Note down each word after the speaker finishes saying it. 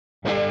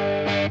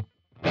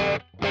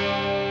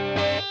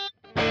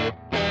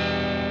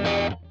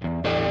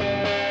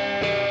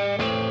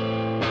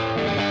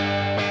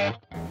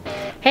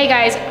Hey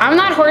guys, I'm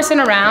not horsing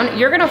around.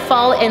 You're gonna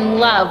fall in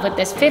love with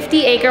this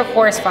 50-acre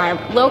horse farm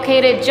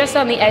located just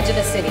on the edge of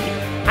the city.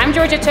 I'm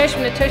Tusch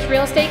from the Tusch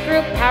Real Estate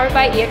Group, powered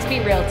by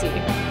eXp Realty.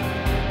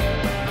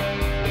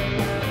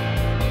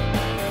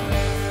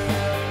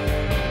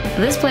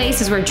 This place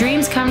is where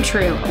dreams come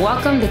true.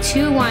 Welcome to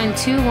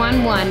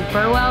 21211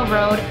 Burwell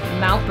Road,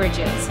 Mount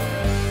Bridges.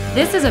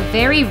 This is a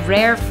very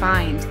rare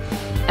find.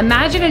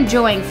 Imagine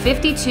enjoying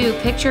 52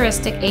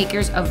 picturesque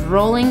acres of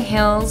rolling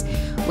hills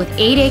with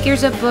 8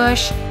 acres of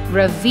bush,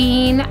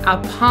 ravine,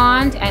 a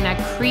pond, and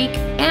a creek,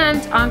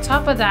 and on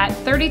top of that,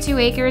 32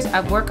 acres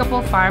of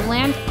workable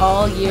farmland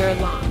all year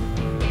long.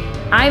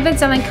 I've been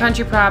selling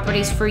country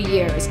properties for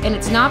years, and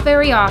it's not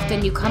very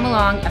often you come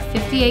along a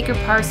 50-acre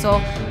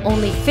parcel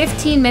only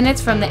 15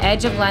 minutes from the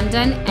edge of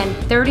London and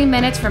 30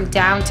 minutes from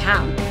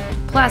downtown.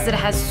 Plus, it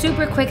has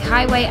super quick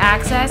highway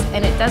access,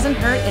 and it doesn't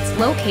hurt it's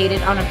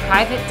located on a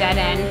private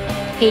dead-end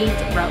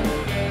paved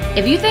road.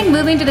 If you think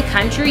moving to the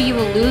country you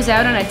will lose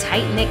out on a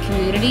tight-knit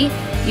community,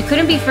 you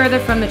couldn't be further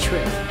from the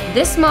truth.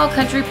 This small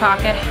country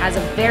pocket has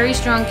a very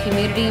strong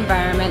community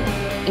environment,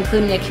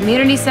 including a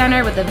community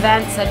center with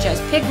events such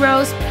as pig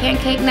roast,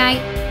 pancake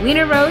night,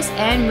 wiener roast,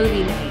 and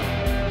movie night.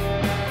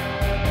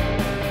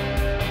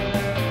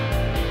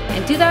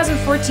 In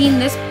 2014,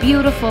 this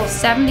beautiful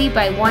 70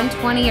 by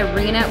 120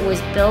 arena was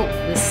built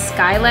with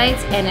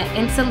skylights and an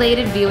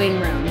insulated viewing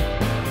room.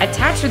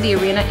 Attached to the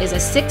arena is a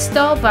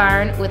 6-stall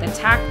barn with a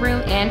tack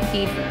room and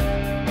feed room.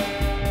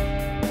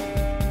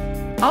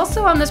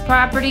 Also on this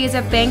property is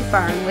a bank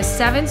barn with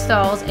 7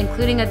 stalls,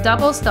 including a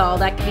double stall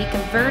that can be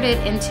converted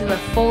into a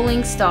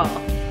foaling stall.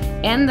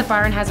 And the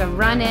barn has a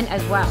run-in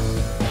as well.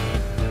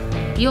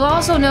 You'll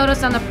also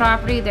notice on the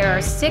property there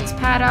are 6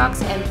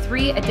 paddocks and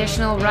 3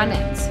 additional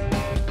run-ins.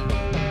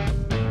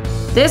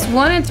 This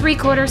 1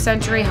 3/4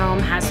 century home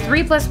has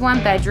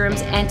 3+1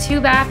 bedrooms and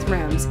 2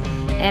 bathrooms.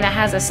 And it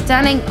has a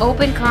stunning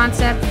open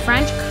concept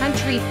French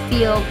country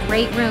feel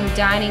great room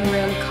dining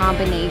room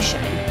combination.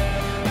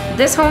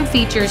 This home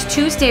features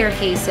 2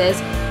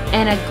 staircases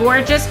and a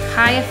gorgeous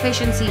high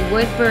efficiency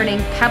wood burning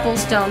pebble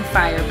stone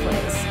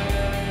fireplace.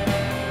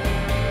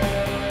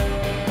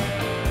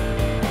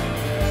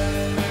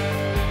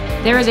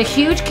 There is a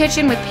huge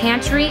kitchen with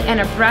pantry and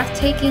a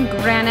breathtaking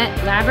granite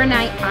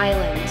Labradorite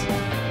island.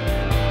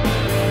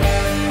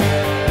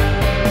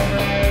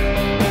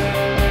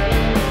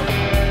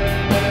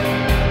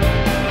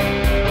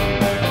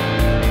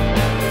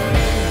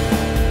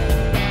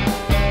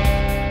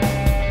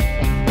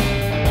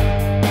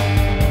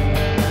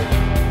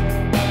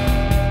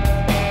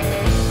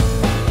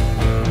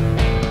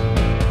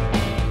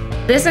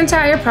 This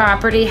entire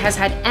property has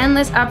had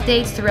endless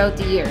updates throughout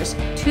the years,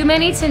 too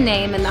many to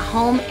name in the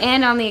home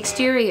and on the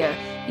exterior.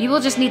 You will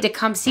just need to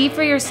come see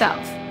for yourself.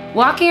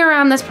 Walking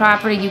around this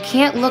property, you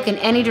can't look in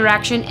any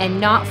direction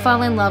and not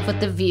fall in love with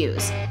the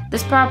views.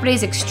 This property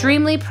is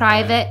extremely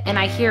private, and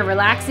I hear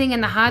relaxing in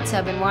the hot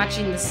tub and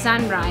watching the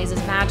sunrise is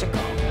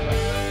magical.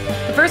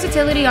 The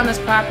versatility on this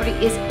property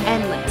is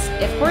endless.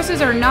 If horses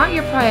are not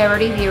your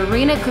priority, the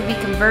arena could be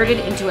converted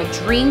into a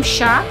dream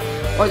shop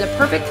or the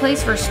perfect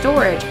place for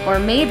storage, or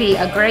maybe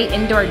a great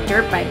indoor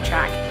dirt bike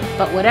track.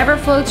 But whatever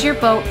floats your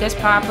boat, this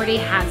property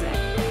has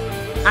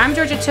it. I'm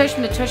Tusch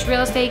from the Tusch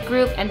Real Estate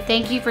Group, and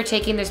thank you for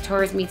taking this tour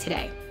with me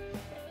today.